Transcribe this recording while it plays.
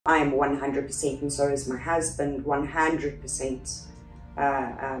I am 100%, and so is my husband, 100%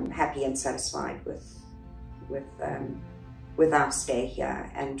 happy and satisfied with our stay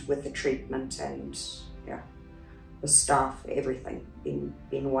here and with the treatment, and yeah, the staff, everything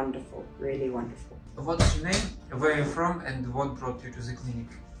been wonderful, really wonderful. What's your name, where are you from, and what brought you to the clinic?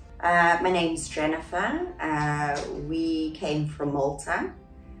 My name's Jennifer. We came from Malta,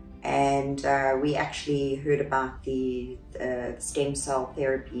 and we actually heard about the stem cell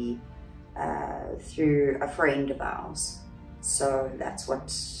therapy through a friend of ours. So that's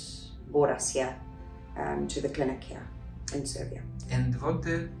what brought us here to the clinic here in Serbia. And what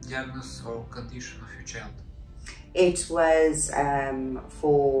the diagnosis or condition of your child? It was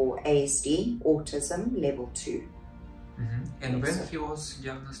for ASD, autism, level 2. And when he was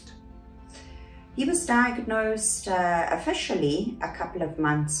diagnosed? He was diagnosed officially a couple of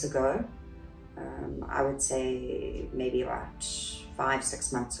months ago. I would say maybe about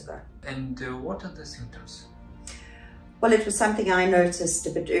 5-6 months ago. And what are the symptoms? Well, it was something I noticed a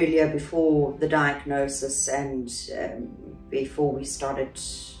bit earlier before the diagnosis, and before we started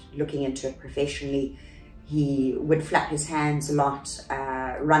looking into it professionally. He would flap his hands a lot,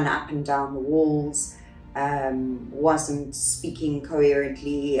 run up and down the walls, wasn't speaking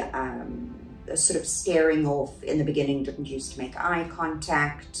coherently, sort of staring off in the beginning, didn't used to make eye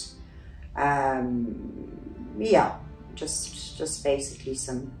contact. Yeah, just basically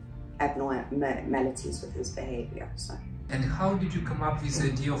some abnormalities with his behavior. So. And how did you come up with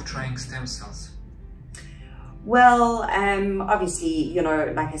the idea of trying stem cells? Well, obviously, you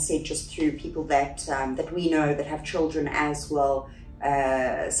know, like I said, just through people that that we know that have children as well.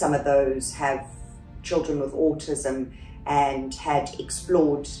 Some of those have children with autism and had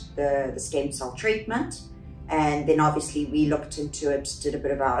explored the stem cell treatment. And then obviously we looked into it, did a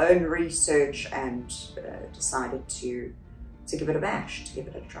bit of our own research, and decided to give it a bash, to give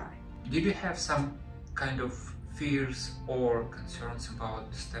it a try. Did you have some kind of fears or concerns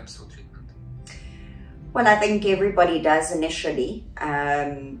about stem cell treatment? Well, I think everybody does initially,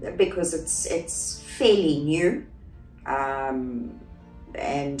 because it's fairly new, and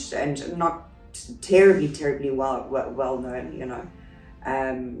not terribly well known, you know.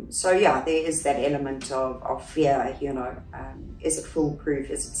 So yeah, there is that element of fear, you know. Is it foolproof?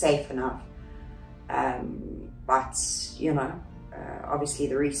 Is it safe enough? But you know, obviously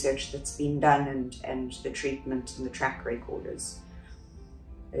the research that's been done and the treatment and the track record is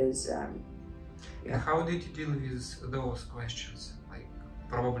yeah. How did you deal with those questions? Like,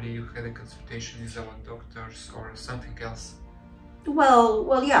 probably you had a consultation with our doctors or something else?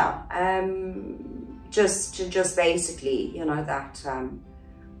 Well, yeah. Just basically, you know, that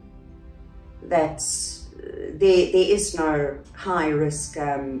there is no high risk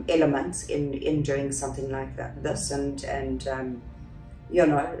element in doing something like this, and you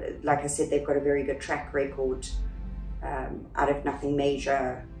know, like I said, they've got a very good track record out of nothing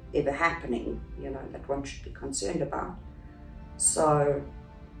major ever happening, you know, that one should be concerned about. So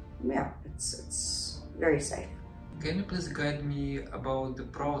yeah, it's very safe. Can you please guide me about the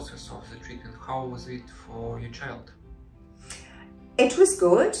process of the treatment? How was it for your child? It was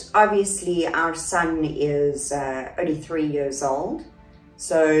good. Obviously our son is only 3 years old,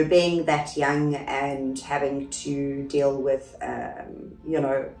 so being that young and having to deal with you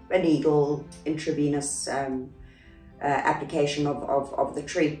know, a needle, intravenous application of the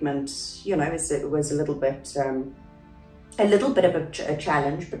treatment, you know, it was a little bit of a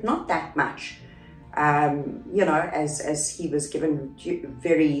challenge, but not that much. You know, as he was given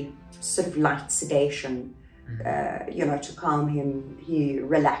very sort of light sedation, you know, to calm him. He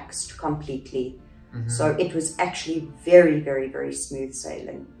relaxed completely. So it was actually very smooth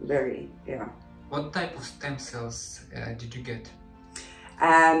sailing. Yeah. What type of stem cells did you get?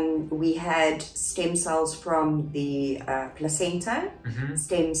 We had stem cells from the placenta,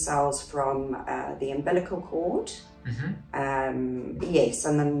 stem cells from the umbilical cord. Yes,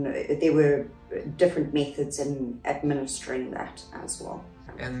 and then there were different methods in administering that as well.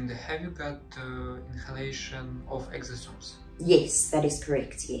 And have you got inhalation of exosomes? Yes, that is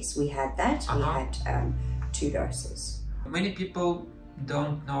correct. Yes, we had that. We had 2 doses. Many people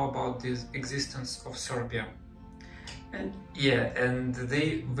don't know about the existence of Serbia. And and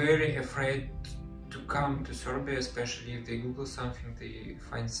they very afraid to come to Serbia, especially if they Google something, they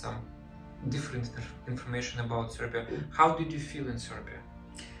find some different information about Serbia. How did you feel in Serbia?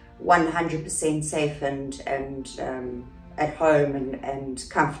 100% safe and at home and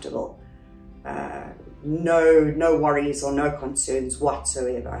comfortable. No worries or no concerns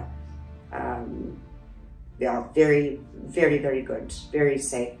whatsoever. Yeah, very good, very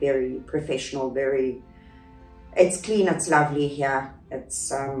safe, very professional, it's clean, it's lovely here.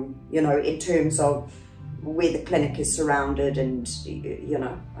 It's, you know, in terms of where the clinic is surrounded, and, you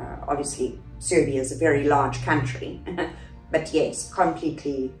know, obviously Serbia is a very large country, but yes,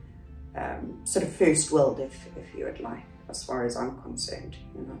 completely sort of first world, if you would like, as far as I'm concerned,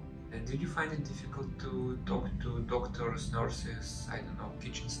 you know. Did you find it difficult to talk to doctors, nurses, I don't know,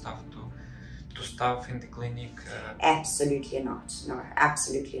 kitchen staff, to staff in the clinic? Absolutely not. No,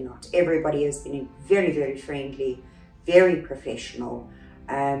 absolutely not. Everybody has been very, very friendly, very professional.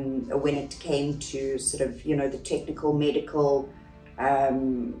 When it came to sort of, you know, the technical, medical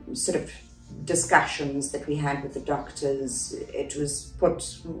sort of discussions that we had with the doctors, it was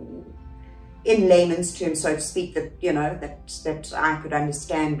put in layman's terms, so to speak, that, you know, that I could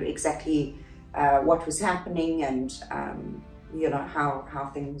understand exactly what was happening, and you know,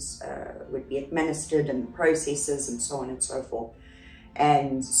 how things would be administered and the processes and so on and so forth.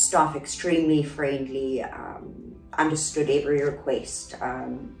 And staff extremely friendly, understood every request.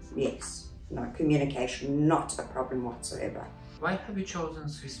 Yes, no, communication, not a problem whatsoever. Why have you chosen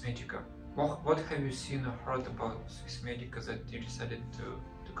Swiss Medica? What have you seen or heard about Swiss Medica that you decided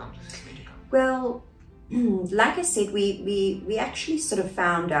to come to Swiss Medica? Well, like I said, we actually sort of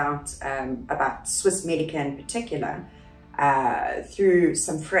found out about Swiss Medica in particular through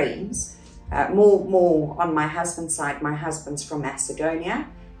some friends. More on my husband's side. My husband's from Macedonia,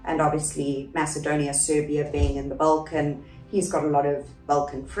 and obviously Macedonia, Serbia being in the Balkan, he's got a lot of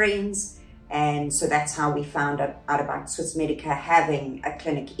Balkan friends, and so that's how we found out about Swiss Medica having a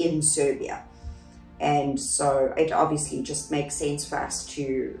clinic in Serbia. And so it obviously just makes sense for us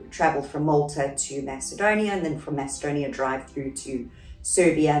to travel from Malta to Macedonia, and then from Macedonia drive through to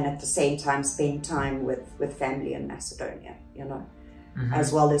Serbia, and at the same time spend time with family in Macedonia, you know. Mm-hmm.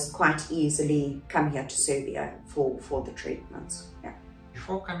 As well as quite easily come here to Serbia for the treatments. Yeah.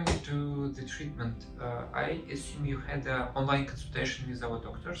 Before coming to the treatment, I assume you had an online consultation with our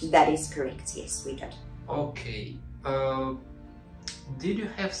doctors? That is correct, yes, we did. Okay. Did you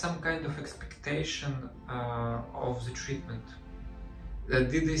have some kind of expectation of the treatment?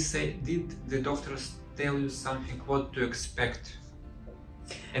 Did the doctors tell you something, what to expect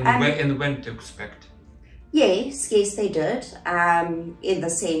and when to expect? Yes, they did, in the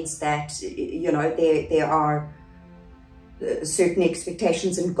sense that, you know, there are certain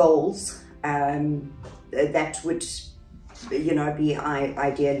expectations and goals that would, you know, be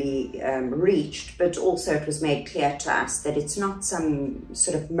ideally reached, but also it was made clear to us that it's not some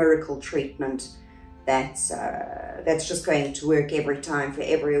sort of miracle treatment that's just going to work every time for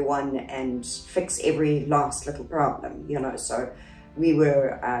everyone and fix every last little problem, you know. So we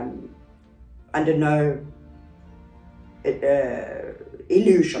were under no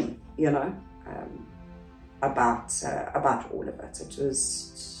illusion, you know, about all of it.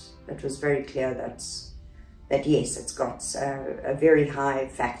 It was very clear that yes, it's got a very high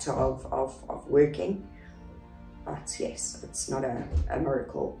factor of working, but yes, it's not a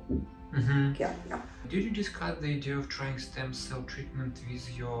miracle. Mm-hmm. Yeah, no. Did you discuss the idea of trying stem cell treatment with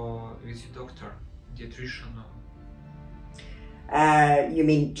your doctor, dietitian? You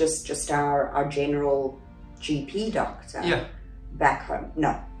mean just our general GP doctor? Yeah. Back home?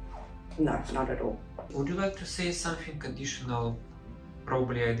 No, not at all. Would you like to say something additional?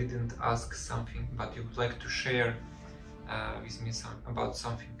 Probably I didn't ask something, but you would like to share with me about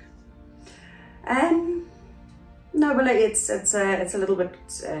something. No, well, it's a little bit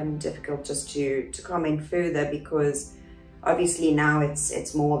difficult just to comment further, because obviously now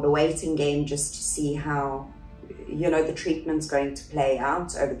it's more of a waiting game just to see how, you know, the treatment's going to play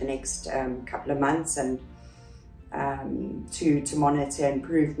out over the next couple of months, and to monitor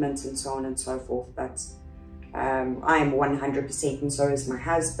improvements and so on and so forth. But I am 100%, and so is my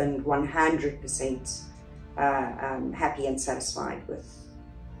husband, 100% happy and satisfied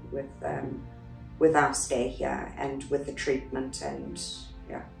with our stay here and with the treatment, and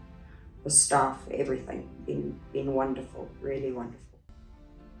yeah, the staff, everything been wonderful, really wonderful.